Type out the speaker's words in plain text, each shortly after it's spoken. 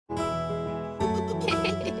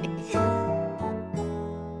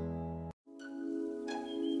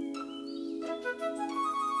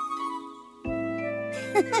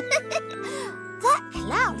That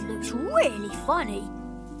cloud looks really funny.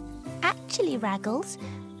 Actually, Raggles,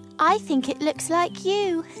 I think it looks like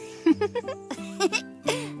you.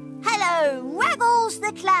 Hello, Raggles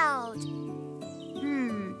the cloud.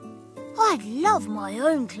 I'd love my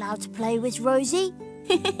own cloud to play with, Rosie.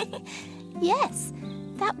 Yes,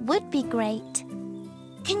 that would be great.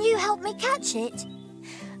 Can you help me catch it?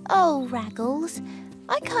 Oh, Raggles,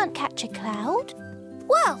 I can't catch a cloud.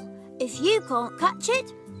 Well, if you can't catch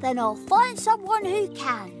it, then I'll find someone who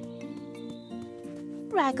can.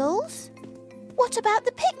 Raggles, what about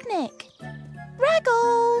the picnic?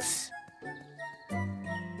 Raggles!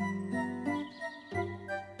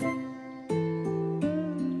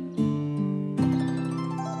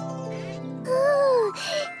 Oh,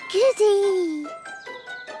 goody!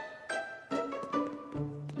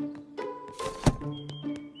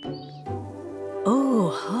 Oh,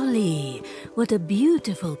 Holly, what a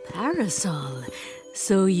beautiful parasol.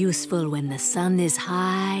 So useful when the sun is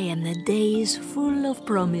high and the day is full of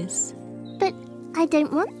promise. But I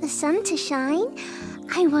don't want the sun to shine.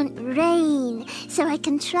 I want rain, so I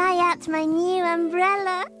can try out my new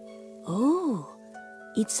umbrella. Oh,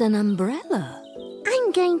 it's an umbrella.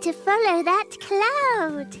 I'm going to follow that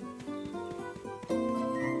cloud.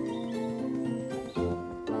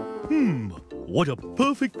 What a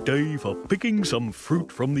perfect day for picking some fruit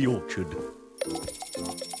from the orchard.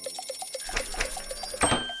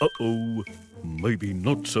 Uh-oh, maybe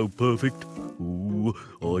not so perfect. Ooh,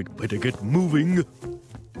 I'd better get moving.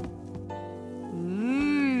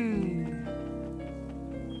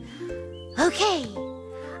 Okay,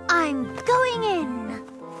 I'm going in.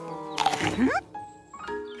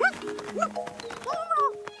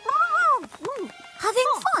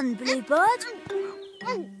 Having fun, Bluebird?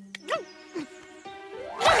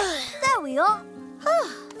 There we are.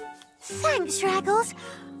 Thanks, Raggles.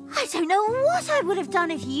 I don't know what I would have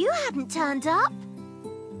done if you hadn't turned up.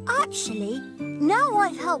 Actually, now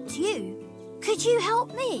I've helped you, could you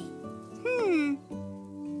help me?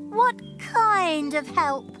 What kind of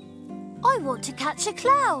help? I want to catch a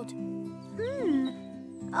cloud.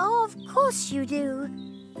 Oh, of course you do.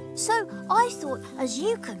 So I thought as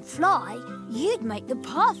you can fly, you'd make the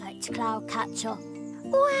perfect cloud catcher.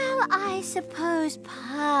 Well, I suppose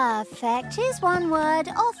perfect is one word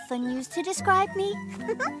often used to describe me.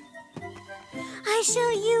 I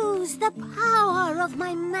shall use the power of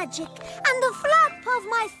my magic and the flap of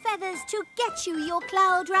my feathers to get you your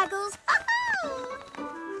cloud, Raggles.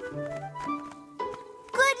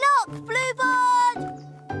 Good luck, Bluebird!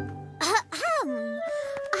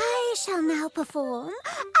 I shall now perform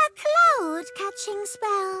a cloud-catching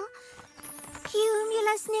spell.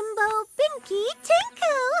 Cumulus nimbo binky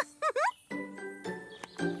tinkle.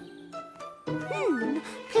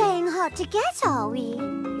 Playing hard to get, are we?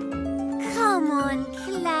 Come on,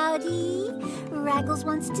 Cloudy. Raggles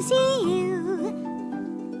wants to see you.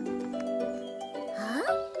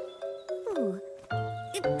 Huh? Ooh.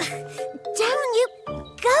 Down you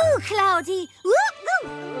go, Cloudy. Whoop, whoop.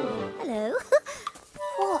 Hello.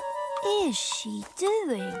 What is she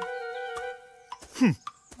doing?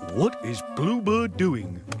 What is Bluebird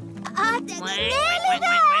doing? Nearly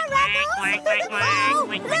there, Raggles. Oh,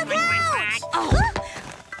 look out! Oh.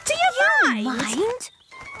 Do you Mind?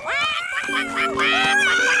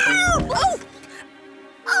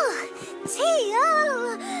 Oh,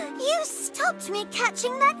 Teal, you stopped me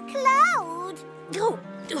catching that cloud. Oh,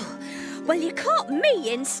 well, you caught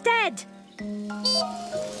me instead.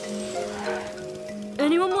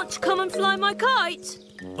 Anyone want to come and fly my kite?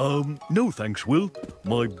 No thanks, Will.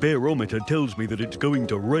 My barometer tells me that it's going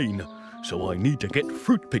to rain, so I need to get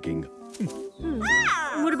fruit picking.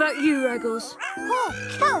 What about you, Raggles? Oh,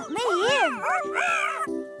 count me in.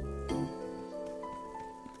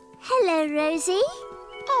 Hello, Rosie.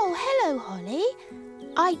 Oh, hello, Holly.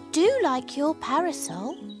 I do like your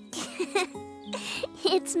parasol.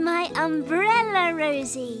 It's my umbrella,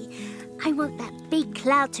 Rosie. I want that big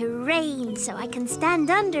cloud to rain so I can stand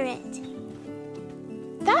under it.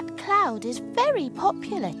 That cloud is very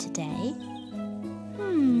popular today.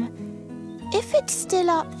 If it's still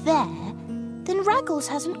up there, then Raggles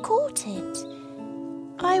hasn't caught it.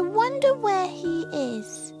 I wonder where he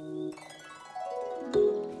is.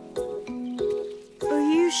 Are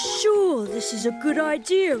you sure this is a good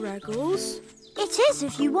idea, Raggles? It is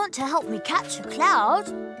if you want to help me catch a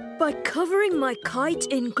cloud. By covering my kite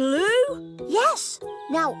in glue? Yes.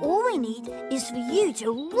 Now all we need is for you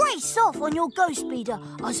to race off on your ghost speeder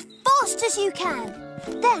as fast as you can.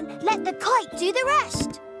 Then let the kite do the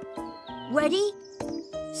rest. Ready,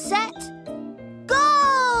 set, go!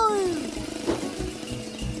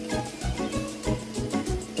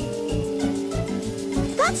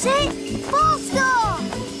 That's it! Faster!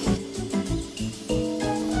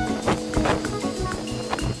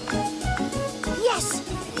 Yes!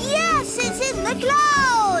 Yes, it's in the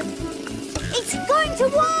cloud! It's going to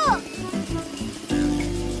work!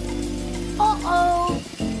 Uh-oh!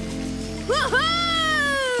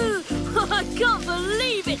 Woohoo! I can't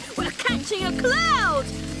believe it! We're catching a cloud!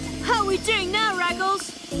 How are we doing now,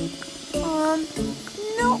 Raggles?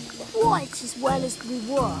 Not quite as well as we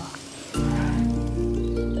were.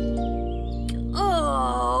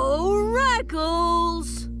 Oh,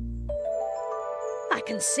 Raggles! I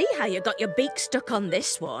can see how you got your beak stuck on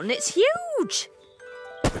this one. It's huge.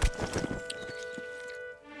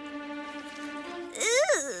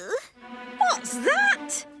 Ooh! What's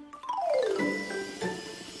that?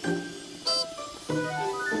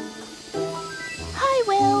 Hi,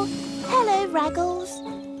 Will. Hello, Raggles.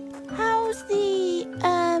 How's the,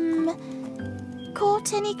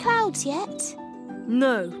 caught any clouds yet?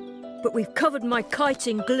 No, but we've covered my kite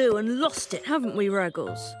in glue and lost it, haven't we,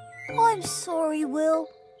 Raggles? I'm sorry, Will.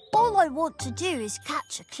 All I want to do is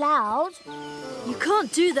catch a cloud. You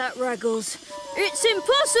can't do that, Raggles. It's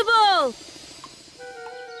impossible!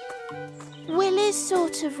 Will is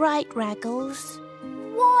sort of right, Raggles.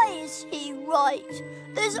 Why is he right?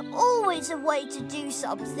 There's always a way to do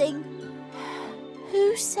something.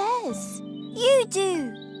 Who says? You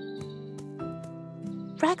do.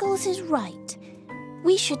 Raggles is right.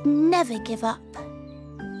 We should never give up.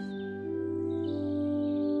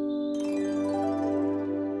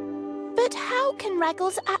 But how can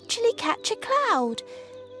Raggles actually catch a cloud?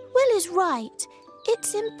 Will is right.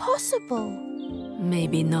 It's impossible.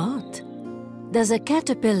 Maybe not. Does a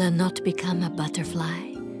caterpillar not become a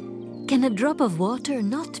butterfly? Can a drop of water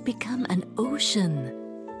not become an ocean?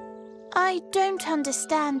 I don't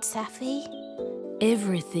understand, Safi.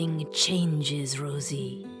 Everything changes,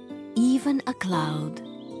 Rosie. Even a cloud.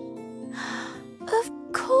 Of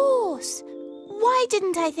course. Why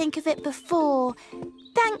didn't I think of it before?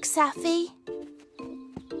 Thanks, Safi.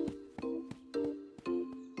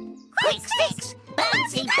 Quick sticks!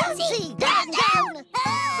 Bouncy, bouncy, down, down!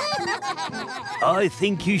 I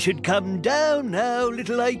think you should come down now,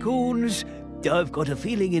 little acorns. I've got a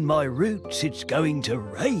feeling in my roots it's going to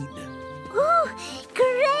rain. Ooh,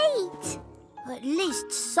 great! At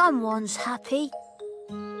least someone's happy.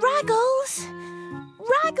 Raggles!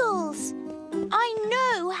 Raggles! I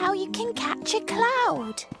know how you can catch a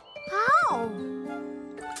cloud. How?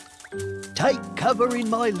 Take cover in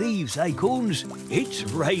my leaves, acorns. It's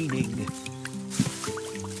raining.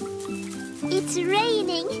 It's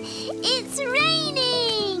raining! It's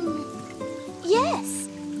raining! Yes,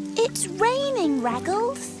 it's raining,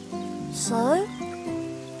 Raggles. So?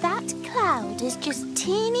 That cloud is just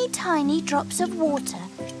teeny tiny drops of water,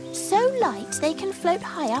 so light they can float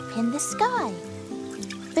high up in the sky.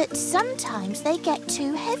 But sometimes they get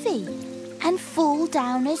too heavy and fall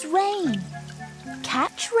down as rain.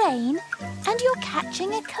 Catch rain and you're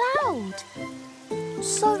catching a cloud.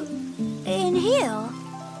 So, in here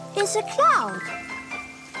is a cloud.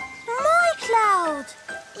 My cloud!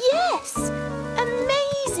 Yes!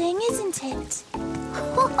 Amazing, isn't it?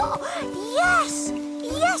 Yes!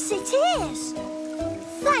 Yes, it is!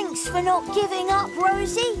 Thanks for not giving up,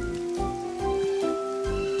 Rosie.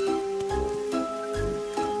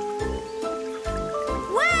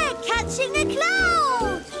 We're catching a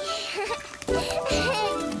cloud!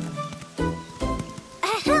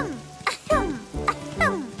 Ahem, ahem,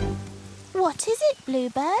 ahem. What is it,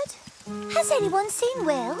 Bluebird? Has anyone seen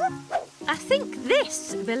Will? I think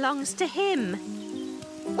this belongs to him.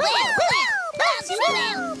 Will! Bouncy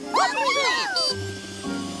Will!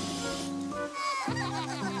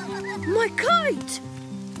 My kite!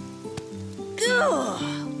 Ugh!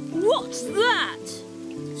 What's that?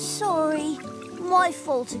 Sorry, my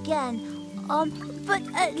fault again. But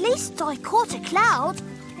at least I caught a cloud.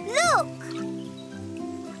 Look!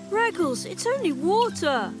 Raggles, it's only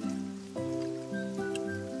water.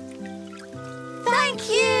 Thank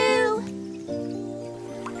you!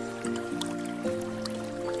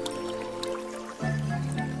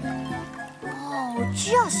 Oh,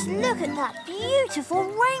 just look at that beautiful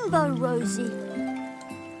rainbow, Rosie.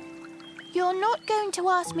 You're not going to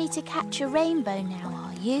ask me to catch a rainbow now,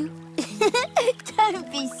 are you?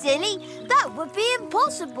 Don't be silly. That would be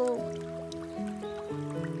impossible.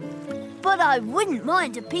 But I wouldn't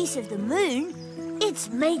mind a piece of the moon. It's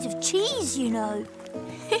made of cheese, you know.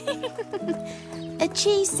 A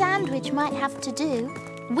cheese sandwich might have to do.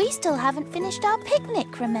 We still haven't finished our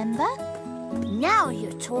picnic, remember? Now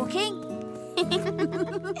you're talking.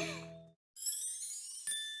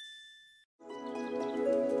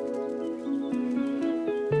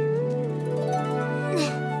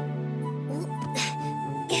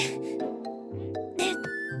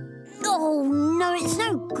 Oh, no, it's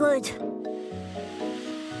no good.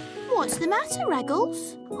 What's the matter,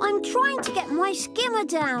 Raggles? I'm trying to get my skimmer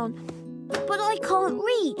down, but I can't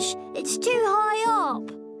reach. It's too high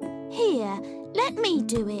up. Here, let me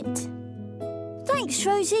do it. Thanks,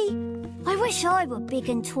 Rosie. I wish I were big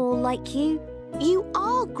and tall like you. You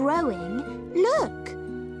are growing. Look,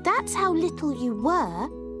 that's how little you were,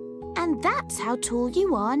 and that's how tall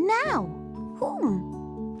you are now.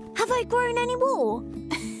 Have I grown any more?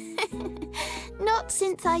 Not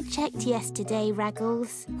since I checked yesterday,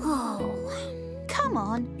 Raggles. Oh. Come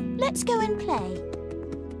on, let's go and play.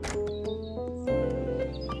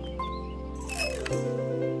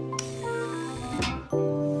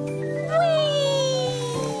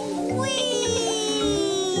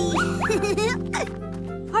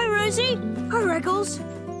 Hi, Rosie. Hi, Raggles.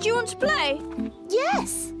 Do you want to play?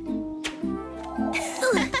 Yes.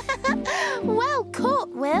 Well caught,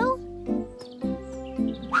 Will.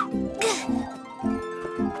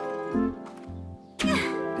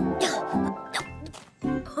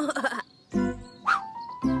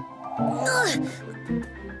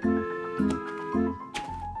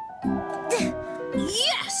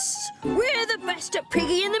 Yes! We're the best at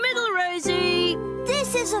piggy in the middle, Rosie.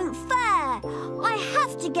 This isn't fair. I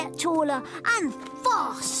have to get taller and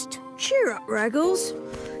fast. Cheer up, Raggles.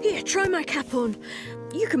 Here, try my cap on.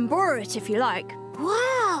 You can borrow it if you like.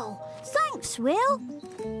 Wow. Thanks, Will.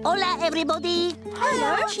 Hola, everybody.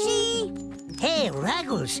 Hello, Archie. Hey,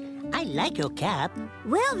 Raggles. I like your cap.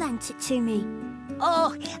 Will lent it to me.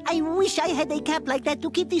 Oh, I wish I had a cap like that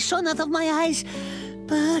to keep the sun out of my eyes.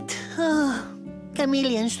 But,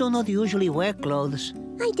 chameleons do not usually wear clothes.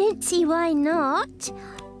 I don't see why not.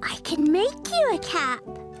 I can make you a cap.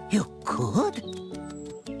 You could?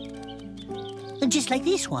 Just like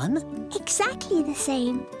this one? Exactly the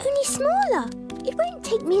same, only smaller. It won't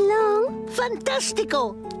take me long.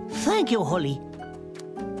 Fantastico! Thank you, Holly.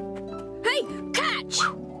 Hey, catch!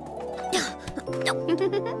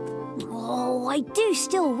 Oh, I do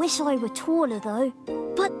still wish I were taller, though.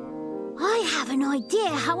 But I have an idea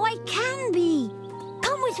how I can be.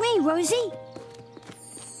 Come with me, Rosie.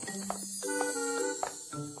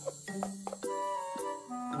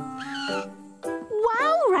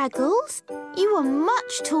 Wow, Raggles. You are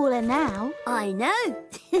much taller now. I know.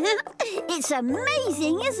 It's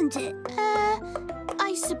amazing, isn't it?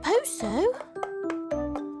 I suppose so.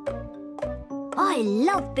 I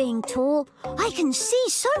love being tall. I can see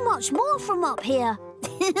so much more from up here.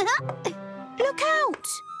 Look out!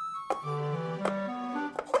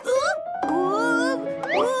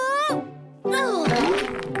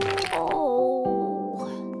 Oh.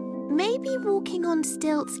 Maybe walking on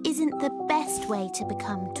stilts isn't the best way to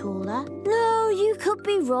become taller. No, you could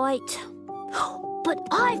be right. But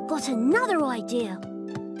I've got another idea.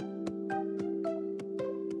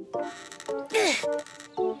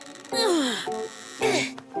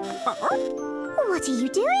 What are you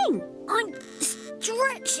doing? I'm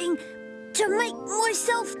stretching to make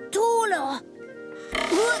myself taller.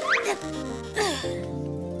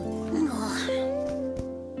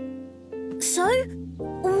 So,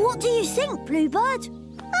 what do you think, Bluebird?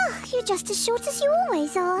 Oh, you're just as short as you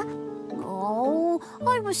always are. Oh,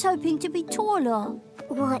 I was hoping to be taller.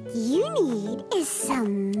 What you need is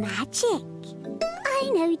some magic. I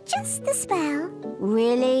know just the spell.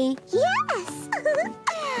 Really? Yes!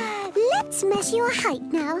 Let's measure your height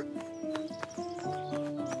now.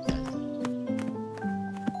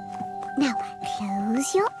 Now,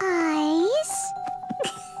 close your eyes.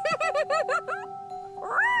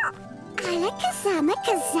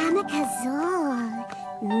 Alakazamakazamakazool.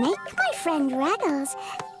 Make my friend Raggles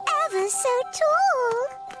ever so tall.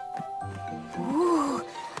 Ooh,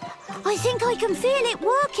 I think I can feel it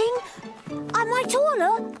working. Am I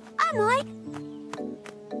taller? Am I?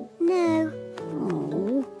 No.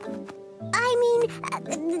 Oh. I mean,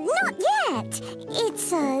 not yet.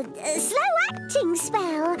 It's a slow-acting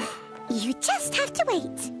spell. You just have to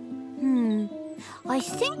wait. I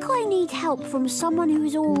think I need help from someone who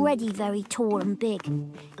is already very tall and big.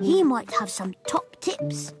 He might have some top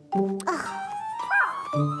tips.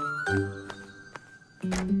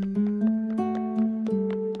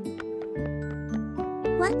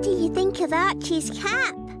 What do you think of Archie's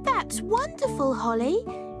cap? That's wonderful, Holly.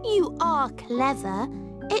 You are clever.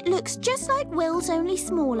 It looks just like Will's, only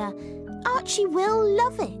smaller. Archie will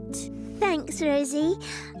love it. Thanks, Rosie.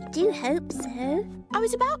 I do hope so. I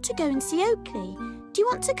was about to go and see Oakley. Do you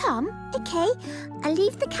want to come? OK, I'll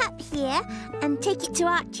leave the cap here and take it to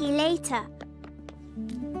Archie later.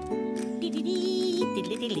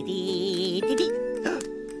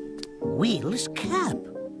 Will's cap.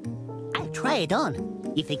 I'll try it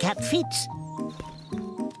on, if the cap fits.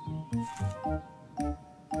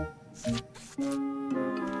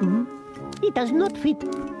 It does not fit.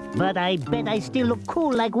 But I bet I still look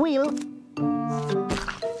cool like Will.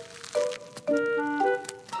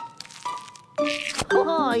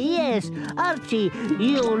 Oh, yes. Archie,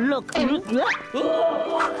 you look...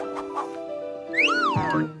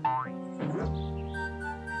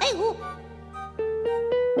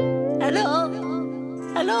 Hello?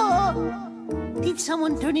 Hello? Did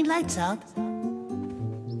someone turn the lights out?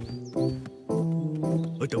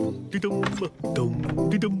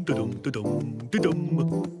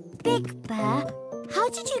 Big Bear, how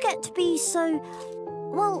did you get to be so,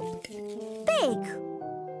 well, big?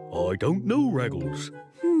 I don't know, Raggles.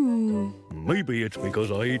 Maybe it's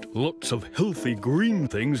because I eat lots of healthy green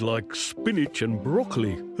things like spinach and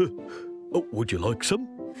broccoli. Oh, would you like some?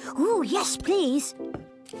 Oh, yes, please.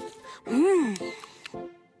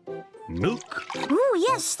 Milk? Oh,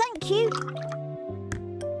 yes, thank you.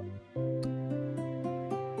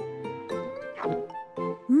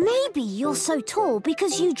 Maybe you're so tall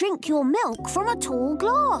because you drink your milk from a tall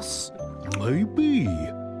glass. Maybe.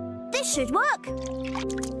 This should work.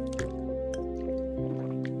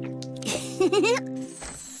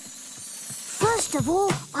 First of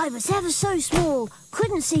all, I was ever so small,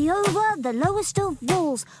 couldn't see over the lowest of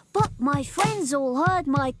walls. But my friends all heard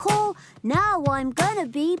my call. Now I'm gonna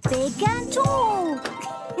be big and tall.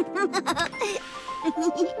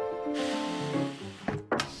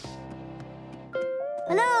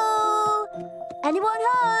 Hello? Anyone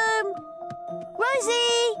home?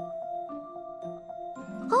 Rosie?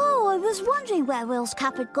 Oh, I was wondering where Will's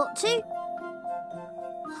cap had got to.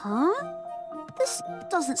 Huh? This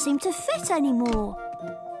doesn't seem to fit anymore.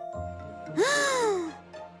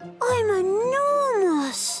 I'm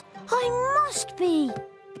enormous. I must be.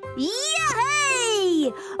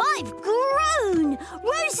 Yay! I've grown!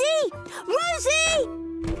 Rosie! Rosie!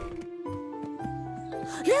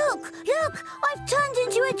 Look! Look! I've turned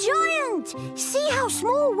into a giant! See how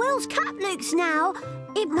small Will's cap looks now?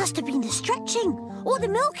 It must have been the stretching, or the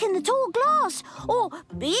milk in the tall glass, or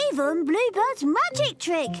even Bluebird's magic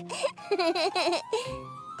trick.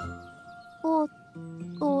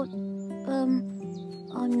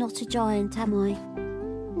 I'm not a giant, am I?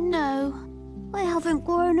 No. I haven't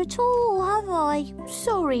grown at all, have I?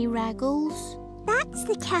 Sorry, Raggles. That's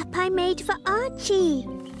the cap I made for Archie.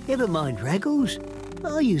 Never mind, Raggles.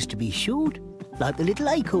 I used to be short, like the little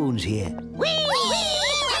acorns here.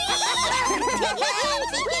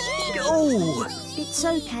 Oh! It's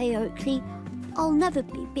okay, Oakley. I'll never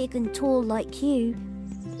be big and tall like you.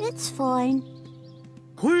 It's fine.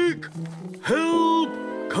 Quick! Help!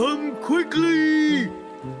 Come quickly!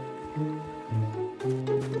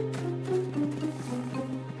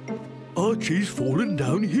 Archie's fallen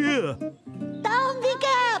down here. Down the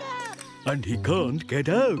gap! And he can't get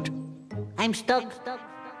out. I'm stuck. Poor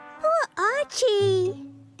Archie.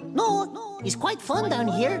 No, it's quite fun down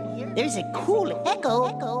here. There's a cool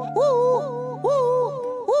echo. Woo,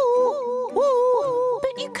 woo, woo, woo.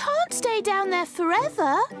 But you can't stay down there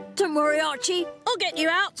forever. Don't worry, Archie. I'll get you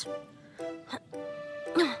out.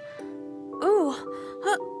 Oh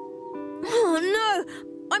no!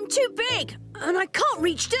 I'm too big, and I can't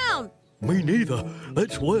reach down. Me neither.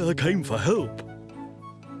 That's why I came for help.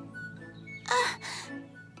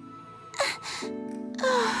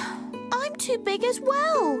 I'm too big as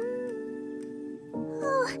well.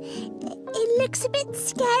 Oh, it looks a bit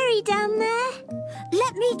scary down there.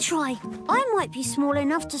 Let me try. I might be small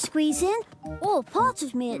enough to squeeze in, or part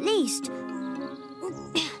of me at least.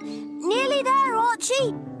 Nearly there,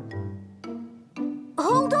 Archie.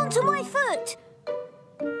 Hold on to my foot.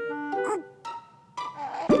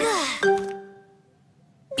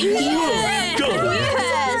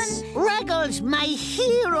 Yes! Raggles, my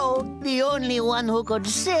hero, the only one who could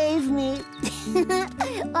save me.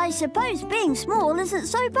 I suppose being small isn't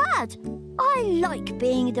so bad. I like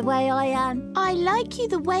being the way I am. I like you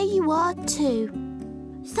the way you are too.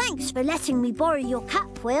 Thanks for letting me borrow your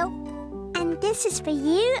cap, Will. And this is for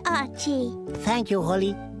you, Archie. Thank you,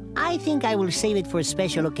 Holly. I think I will save it for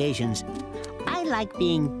special occasions. I like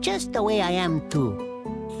being just the way I am, too.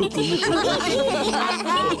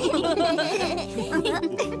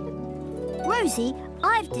 Rosie,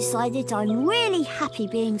 I've decided I'm really happy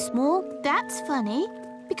being small. That's funny,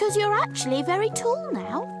 because you're actually very tall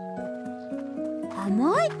now. Am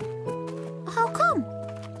I? How come?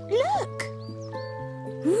 Look!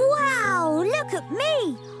 Wow, look at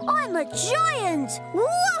me! I'm a giant!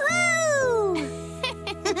 Woohoo!